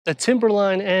The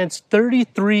Timberline adds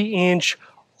 33-inch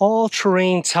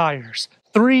all-terrain tires,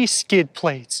 3 skid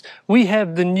plates. We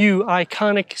have the new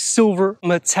iconic silver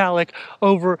metallic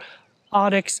over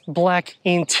Onyx black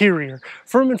interior.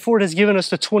 Furman Ford has given us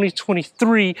the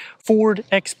 2023 Ford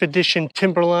Expedition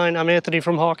Timberline. I'm Anthony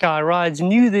from Hawkeye Rides.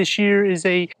 New this year is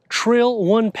a trail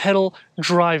one pedal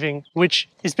driving, which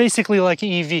is basically like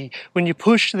EV. When you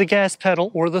push the gas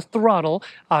pedal or the throttle,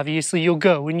 obviously you'll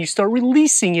go. When you start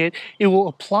releasing it, it will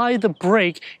apply the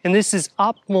brake, and this is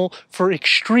optimal for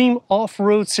extreme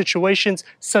off-road situations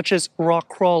such as rock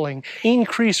crawling.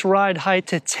 Increase ride height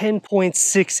to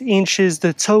 10.6 inches.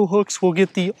 The tow hooks will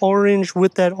get the orange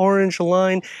with that orange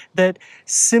line that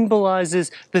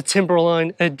symbolizes the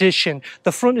Timberline edition.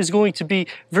 The front is going to be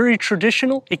very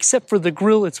traditional, except for the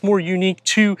grille. It's more unique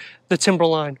to the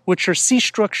Timberline, which are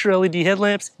C-structure LED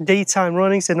headlamps, daytime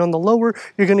runnings, and on the lower,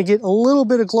 you're gonna get a little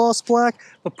bit of gloss black,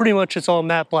 but pretty much it's all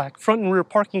matte black. Front and rear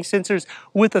parking sensors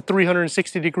with a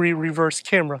 360-degree reverse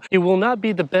camera. It will not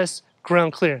be the best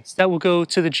ground clearance. That will go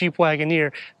to the Jeep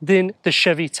Wagoneer, then the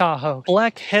Chevy Tahoe.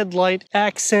 Black headlight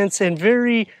accents and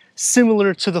very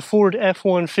similar to the Ford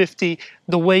F-150,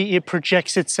 the way it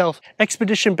projects itself.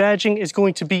 Expedition badging is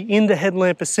going to be in the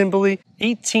headlamp assembly.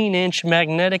 18-inch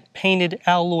magnetic painted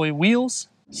alloy wheels.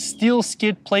 Steel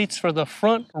skid plates for the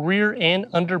front, rear, and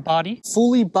underbody.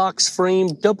 Fully box frame,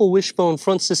 double wishbone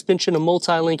front suspension, a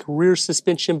multi-link rear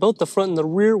suspension. Both the front and the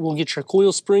rear will get your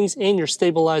coil springs and your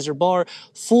stabilizer bar.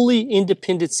 Fully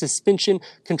independent suspension,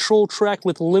 control track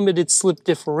with limited slip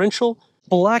differential.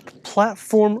 Black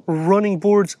platform running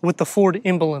boards with the Ford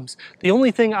emblems. The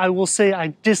only thing I will say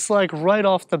I dislike right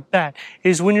off the bat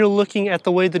is when you're looking at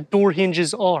the way the door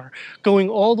hinges are. Going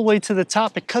all the way to the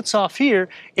top, it cuts off here,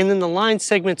 and then the line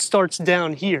segment starts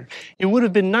down here. It would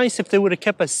have been nice if they would have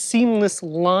kept a seamless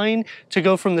line to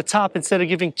go from the top instead of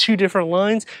giving 2 different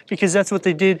lines, because that's what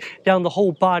they did down the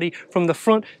whole body from the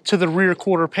front to the rear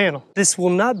quarter panel. This will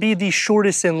not be the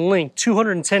shortest in length,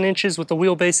 210 inches with the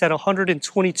wheelbase at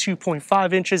 122.5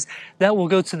 inches. That will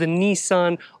go to the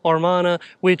Nissan Armada,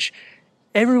 which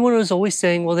everyone was always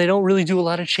saying, well, they don't really do a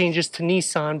lot of changes to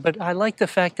Nissan, but I like the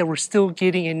fact that we're still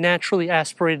getting a naturally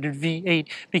aspirated V8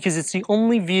 because it's the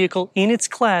only vehicle in its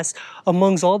class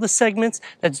amongst all the segments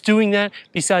that's doing that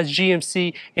besides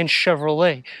GMC and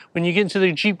Chevrolet. When you get into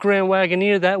the Jeep Grand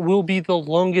Wagoneer, that will be the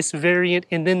longest variant,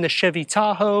 and then the Chevy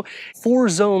Tahoe.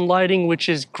 4-zone lighting, which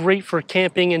is great for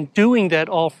camping and doing that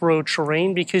off-road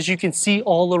terrain because you can see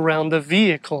all around the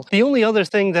vehicle. The only other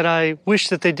thing that I wish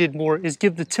that they did more is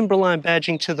give the Timberline badging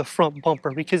to the front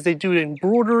bumper, because they do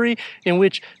embroidery in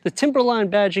which the Timberline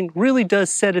badging really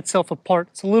does set itself apart.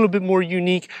 It's a little bit more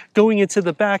unique. Going into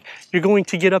the back, you're going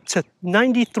to get up to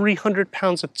 9,300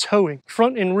 pounds of towing.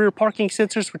 Front and rear parking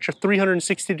sensors, which are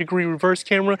 360-degree reverse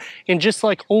camera, and just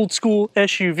like old school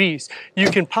SUVs, you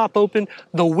can pop open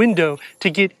the window to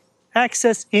get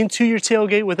access into your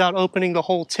tailgate without opening the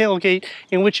whole tailgate,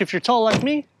 in which if you're tall like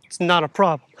me, it's not a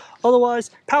problem.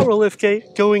 Otherwise, power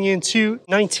liftgate going into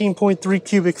 19.3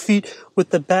 cubic feet with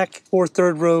the back or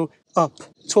third row up.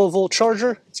 12-volt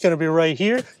charger, it's going to be right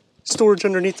here. Storage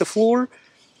underneath the floor.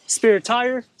 Spare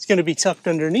tire, it's going to be tucked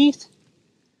underneath.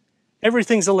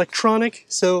 Everything's electronic,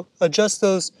 so adjust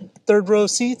those third row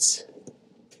seats,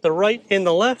 the right and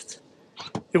the left.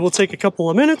 It will take a couple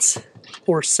of minutes,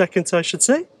 or seconds I should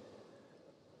say.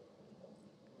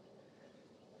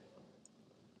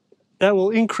 That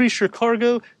will increase your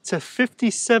cargo to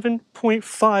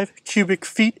 57.5 cubic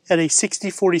feet at a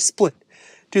 60-40 split.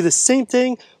 Do the same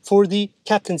thing for the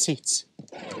captain seats.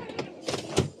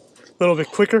 A little bit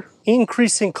quicker.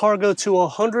 Increasing cargo to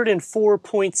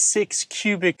 104.6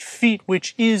 cubic feet,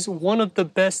 which is one of the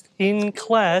best in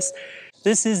class.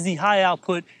 This is the high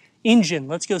output engine.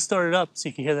 Let's go start it up so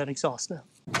you can hear that exhaust now.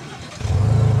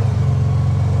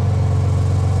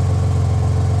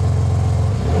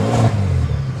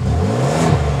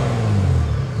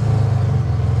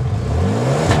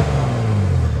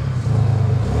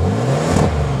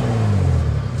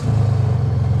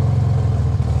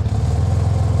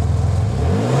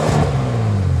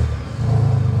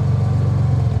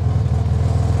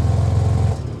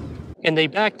 And they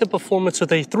back the performance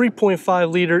with a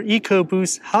 3.5-liter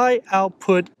EcoBoost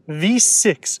high-output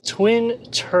V6 twin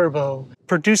turbo,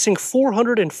 producing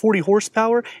 440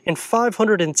 horsepower and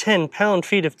 510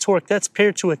 pound-feet of torque. That's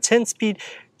paired to a 10-speed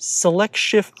select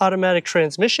shift automatic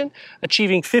transmission,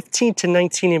 achieving 15 to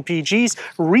 19 mpgs,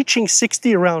 reaching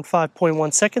 60 around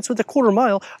 5.1 seconds with a quarter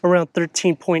mile around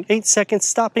 13.8 seconds,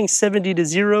 stopping 70 to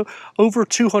 0 over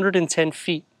 210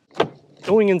 feet.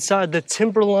 Going inside the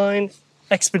Timberline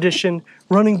Expedition.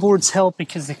 Running boards help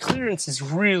because the clearance is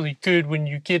really good when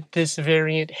you get this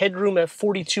variant. Headroom at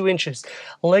 42 inches,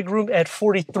 legroom at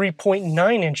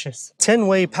 43.9 inches.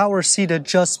 10-way power seat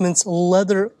adjustments,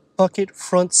 leather bucket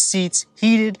front seats,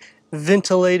 heated,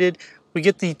 ventilated. We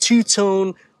get the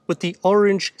two-tone with the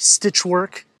orange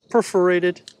stitchwork,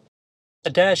 perforated. The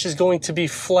dash is going to be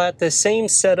flat, the same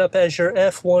setup as your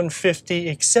F-150,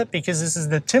 except because this is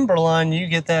the Timberline, you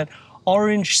get that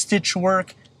orange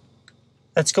stitchwork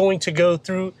that's going to go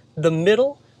through the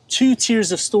middle. 2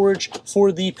 tiers of storage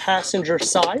for the passenger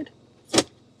side.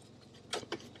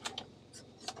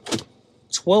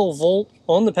 12 volt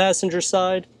on the passenger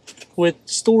side with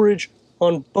storage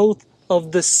on both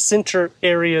of the center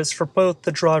areas for both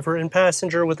the driver and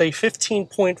passenger with a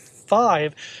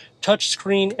 15.5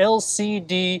 touchscreen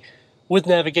LCD with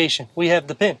navigation. We have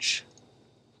the pinch.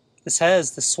 This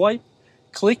has the swipe.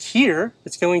 Click here.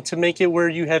 It's going to make it where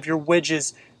you have your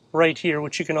wedges right here,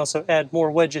 which you can also add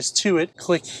more wedges to it.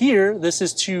 Click here. This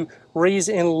is to raise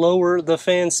and lower the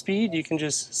fan speed. You can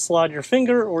just slide your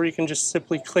finger or you can just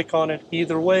simply click on it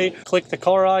either way. Click the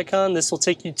car icon. This will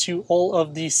take you to all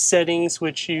of the settings,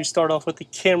 which you start off with the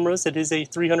cameras. It is a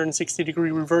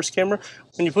 360-degree reverse camera.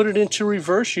 When you put it into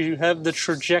reverse, you have the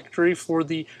trajectory for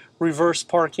the reverse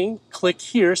parking. Click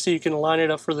here so you can line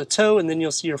it up for the tow, and then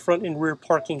you'll see your front and rear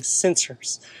parking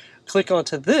sensors. Click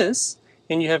onto this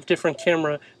and you have different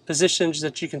camera positions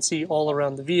that you can see all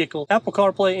around the vehicle. Apple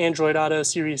CarPlay, Android Auto,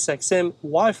 Sirius XM,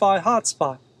 Wi-Fi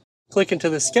hotspot. Click into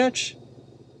the sketch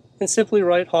and simply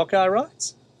write Hawkeye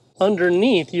Rides.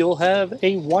 Underneath, you'll have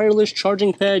a wireless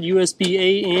charging pad, USB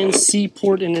A and C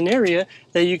port in an area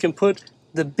that you can put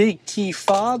the big key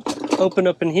fob, open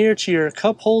up in here to your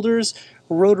cup holders,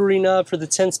 rotary knob for the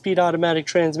 10-speed automatic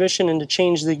transmission, and to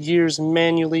change the gears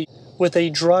manually with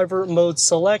a driver mode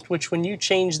select, which when you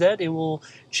change that, it will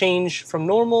change from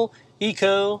normal,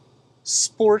 eco,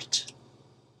 sport,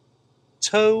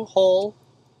 tow, haul,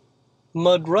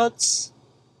 mud ruts,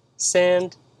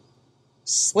 sand,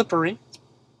 slippery,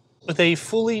 with a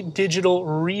fully digital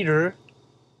reader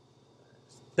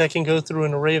that can go through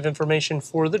an array of information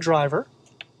for the driver.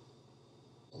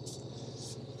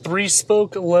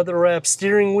 3-spoke leather wrap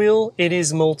steering wheel. It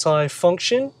is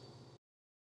multi-function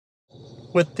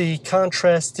with the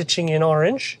contrast stitching in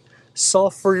orange.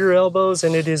 Soft for your elbows,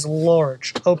 and it is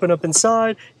large. Open up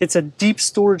inside. It's a deep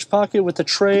storage pocket with a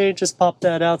tray. Just pop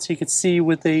that out so you can see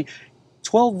with a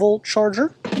 12-volt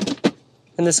charger.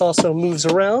 And this also moves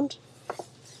around.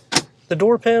 The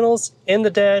door panels and the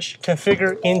dash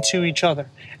configure into each other.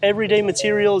 Everyday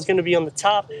material is going to be on the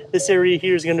top. This area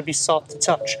here is going to be soft to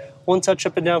touch. One touch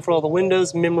up and down for all the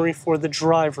windows, memory for the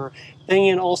driver.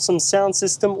 Bang & Olufsen sound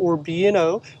system or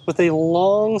B&O with a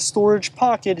long storage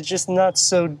pocket. It's just not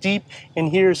so deep.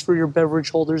 And here's for your beverage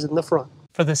holders in the front.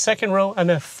 For the second row, I'm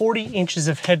at 40 inches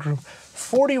of headroom,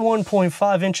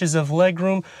 41.5 inches of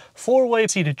legroom, 4-way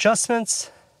seat adjustments.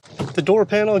 The door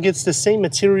panel gets the same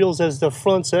materials as the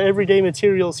front, so everyday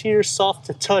materials here, soft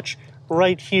to touch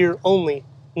right here only.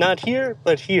 Not here,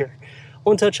 but here.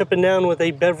 One touch up and down with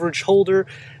a beverage holder,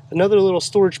 another little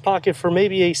storage pocket for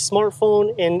maybe a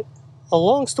smartphone, and a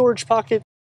long storage pocket.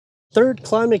 Third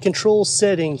climate control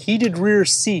setting, heated rear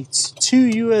seats, 2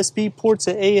 USB ports,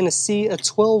 an A and a C, a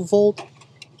 12-volt,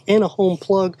 and a home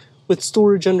plug with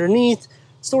storage underneath,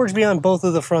 storage behind both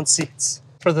of the front seats.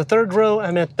 For the third row,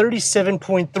 I'm at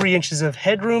 37.3 inches of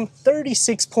headroom,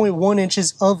 36.1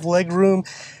 inches of legroom.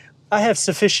 I have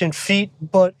sufficient feet,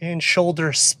 butt, and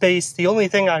shoulder space. The only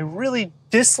thing I really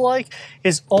dislike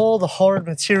is all the hard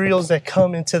materials that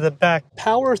come into the back.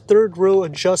 Power third row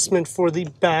adjustment for the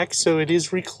back, so it is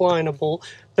reclinable.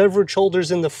 Beverage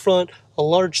holders in the front, a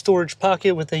large storage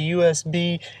pocket with a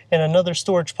USB, and another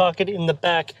storage pocket in the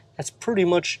back that's pretty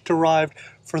much derived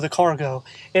for the cargo.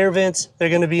 Air vents, they're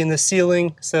going to be in the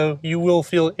ceiling, so you will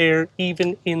feel air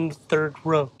even in the third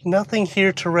row. Nothing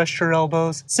here to rest your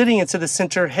elbows. Sitting into the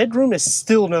center, headroom is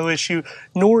still no issue,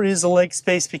 nor is the leg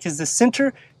space, because the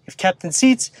center, if captain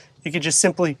seats, you could just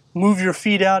simply move your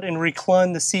feet out and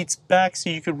recline the seats back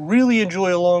so you could really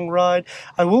enjoy a long ride.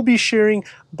 I will be sharing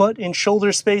butt and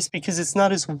shoulder space because it's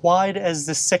not as wide as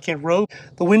the second row.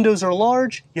 The windows are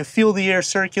large, you feel the air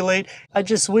circulate. I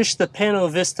just wish the Pano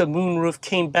Vista moonroof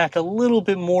came back a little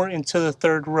bit more into the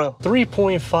third row.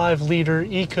 3.5 liter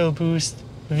EcoBoost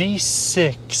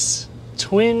V6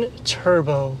 twin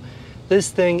turbo. This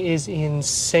thing is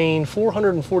insane.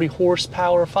 440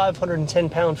 horsepower, 510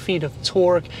 pound-feet of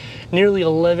torque, nearly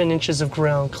 11 inches of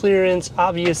ground clearance.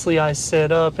 Obviously, I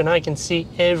set up and I can see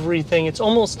everything. It's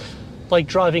almost like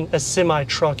driving a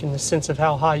semi-truck in the sense of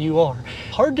how high you are.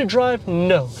 Hard to drive?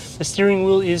 No. The steering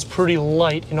wheel is pretty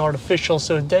light and artificial,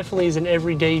 so it definitely is an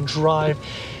everyday drive.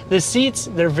 The seats,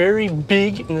 they're very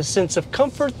big in the sense of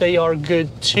comfort. They are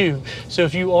good too. So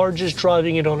if you are just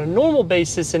driving it on a normal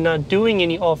basis and not doing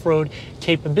any off-road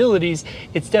capabilities,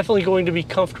 it's definitely going to be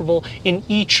comfortable in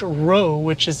each row,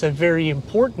 which is a very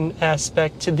important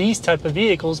aspect to these type of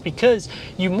vehicles because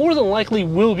you more than likely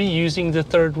will be using the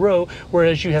third row,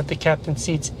 whereas you have the captain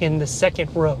seats in the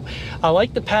second row. I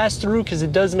like the pass-through because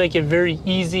it does make it very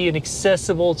easy and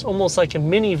accessible. It's almost like a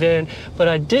minivan, but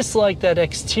I dislike that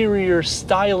exterior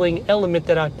styling element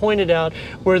that I pointed out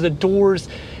where the doors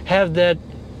have that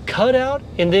cutout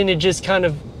and then it just kind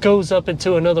of goes up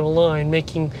into another line,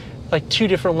 making like two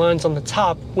different lines on the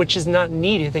top, which is not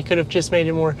needed. They could have just made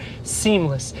it more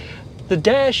seamless. The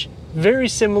dash, very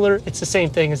similar. It's the same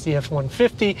thing as the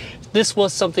F-150. This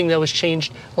was something that was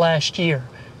changed last year.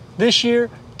 This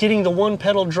year, getting the one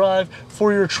pedal drive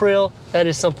for your trail, that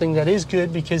is something that is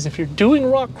good because if you're doing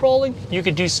rock crawling, you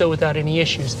could do so without any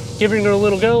issues. Giving it a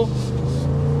little go.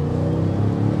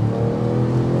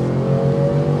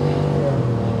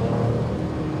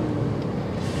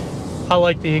 I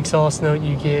like the exhaust note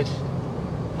you get.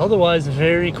 Otherwise,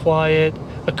 very quiet.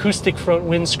 Acoustic front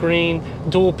windscreen,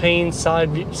 dual pane side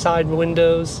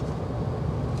windows.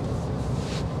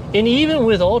 And even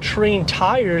with all-terrain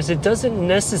tires, it doesn't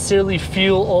necessarily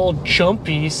feel all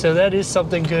jumpy, so that is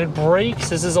something good. Brakes,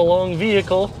 this is a long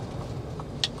vehicle.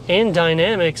 And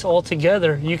dynamics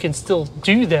altogether, you can still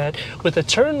do that. With a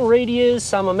turn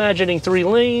radius, I'm imagining 3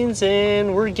 lanes,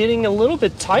 and we're getting a little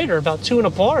bit tighter, about 2 and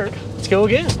apart. Let's go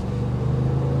again.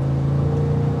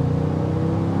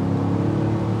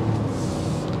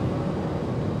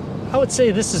 I would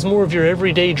say this is more of your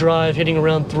everyday drive, hitting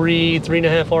around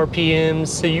 3.5 RPMs.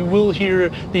 So you will hear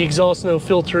the exhaust note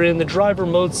filter in. The driver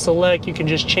mode select, you can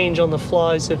just change on the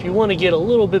fly. So if you want to get a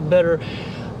little bit better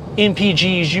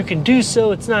MPGs, you can do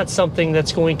so. It's not something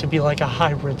that's going to be like a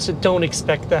hybrid, so don't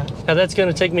expect that. Now that's going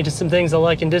to take me to some things I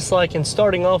like and dislike, and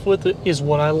starting off with is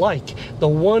what I like. The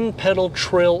one pedal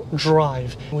trail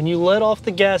drive. When you let off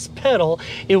the gas pedal,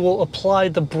 it will apply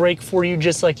the brake for you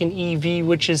just like an EV,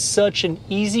 which is such an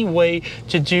easy way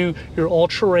to do your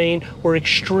all-terrain or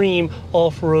extreme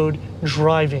off-road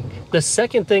driving. The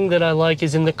second thing that I like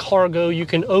is in the cargo, you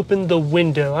can open the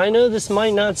window. I know this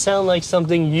might not sound like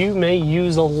something you may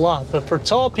use a lot, but for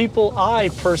tall people, I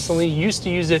personally used to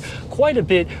use it quite a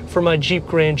bit for my Jeep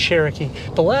Grand Cherokee.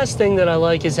 The last thing that I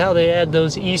like is how they add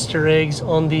those Easter eggs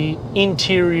on the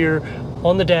interior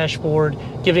on the dashboard,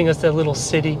 giving us that little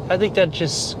city. I think that's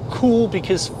just cool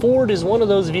because Ford is one of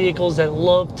those vehicles that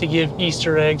love to give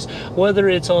Easter eggs, whether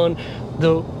it's on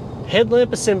the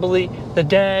headlamp assembly, the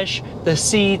dash, the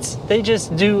seats. They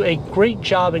just do a great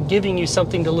job at giving you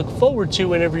something to look forward to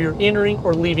whenever you're entering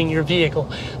or leaving your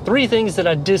vehicle. 3 things that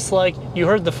I dislike. You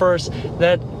heard the first,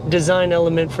 that design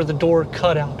element for the door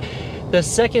cutout. The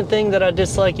second thing that I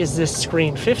dislike is this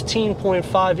screen,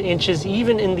 15.5 inches.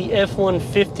 Even in the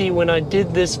F-150, when I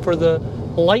did this for the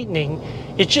Lightning,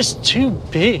 it's just too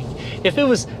big. If it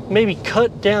was maybe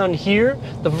cut down here,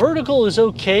 the vertical is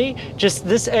okay, just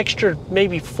this extra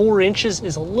maybe 4 inches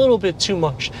is a little bit too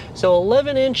much. So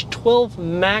 11 inch, 12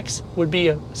 max would be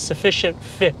a sufficient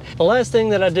fit. The last thing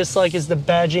that I dislike is the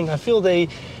badging. I feel they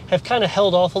have kind of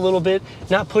held off a little bit,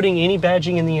 not putting any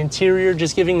badging in the interior,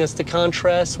 just giving us the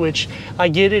contrast, which I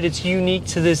get it, it's unique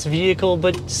to this vehicle,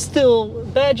 but still,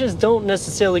 badges don't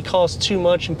necessarily cost too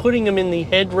much, and putting them in the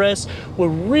headrest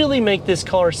would really make this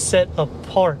car set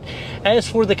apart. As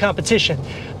for the competition,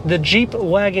 the Jeep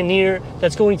Wagoneer,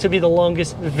 that's going to be the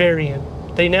longest variant.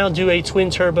 They now do a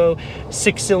twin-turbo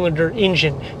 6-cylinder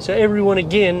engine. So everyone,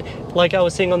 again, like I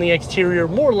was saying on the exterior,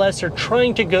 more or less are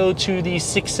trying to go to the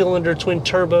 6-cylinder twin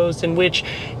turbos in which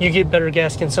you get better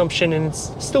gas consumption and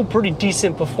it's still pretty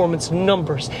decent performance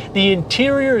numbers. The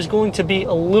interior is going to be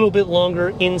a little bit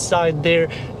longer inside there,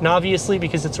 and obviously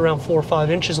because it's around 4 or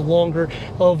 5 inches longer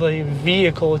of a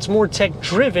vehicle, it's more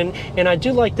tech-driven, and I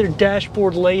do like their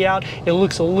dashboard layout. It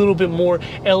looks a little bit more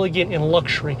elegant and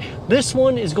luxury. This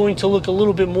one is going to look a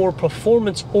little bit more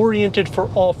performance oriented for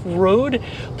off-road,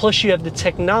 plus you have the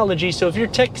technology. So if you're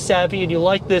tech savvy and you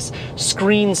like this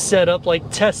screen setup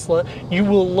like Tesla, you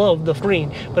will love the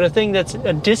screen. But a thing that's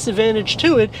a disadvantage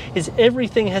to it is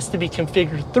everything has to be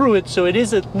configured through it, so it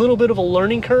is a little bit of a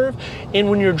learning curve, and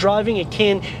when you're driving it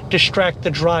can distract the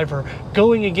driver.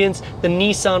 Going against the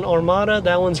Nissan Armada,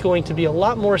 that one's going to be a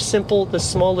lot more simple, the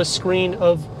smallest screen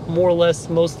of more or less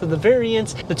most of the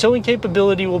variants. The towing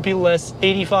capability will be less,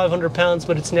 8,500 pounds,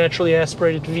 but it's naturally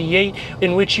aspirated V8,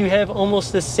 in which you have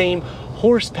almost the same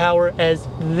horsepower as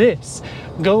this.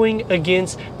 going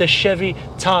against the Chevy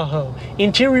Tahoe.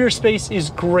 Interior space is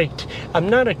great. I'm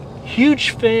not a huge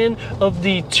fan of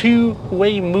the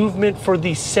two-way movement for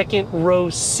the second row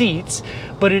seats,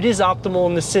 but it is optimal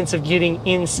in the sense of getting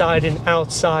inside and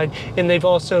outside, and they've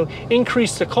also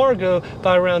increased the cargo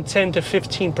by around 10 to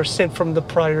 15% from the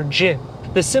prior gen.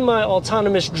 The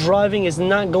semi-autonomous driving is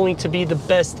not going to be the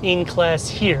best in class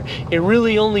here. It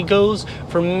really only goes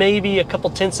for maybe a couple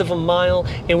tenths of a mile,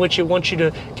 in which it wants you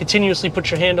to continuously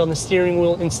put your hand on the steering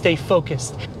wheel and stay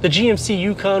focused. The GMC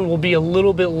Yukon will be a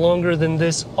little bit longer than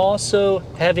this, also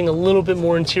having a little bit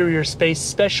more interior space,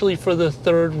 especially for the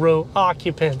third row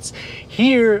occupants.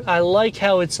 Here, I like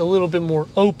how it's a little bit more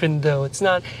open though. It's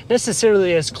not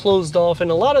necessarily as closed off,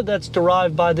 and a lot of that's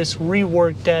derived by this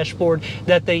reworked dashboard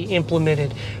that they implemented.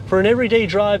 For an everyday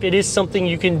drive, it is something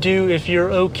you can do if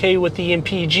you're okay with the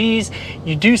MPGs.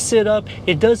 You do sit up.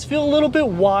 It does feel a little bit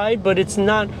wide, but it's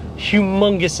not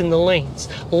humongous in the lanes.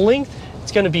 Length,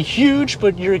 it's going to be huge,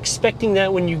 but you're expecting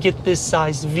that when you get this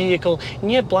size vehicle.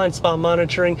 And you have blind spot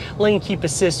monitoring, lane keep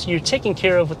assist, you're taken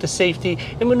care of with the safety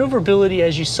and maneuverability.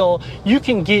 As you saw, you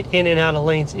can get in and out of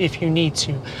lanes if you need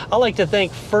to. I'd like to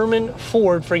thank Furman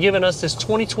Ford for giving us this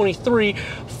 2023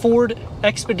 Ford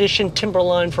Expedition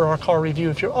Timberline for our car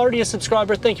review. If you're already a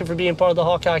subscriber, thank you for being part of the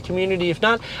Hawkeye community. If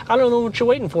not, I don't know what you're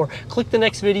waiting for. Click the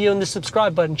next video and the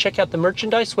subscribe button. Check out the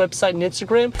merchandise website and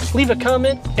Instagram. Leave a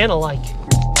comment and a like.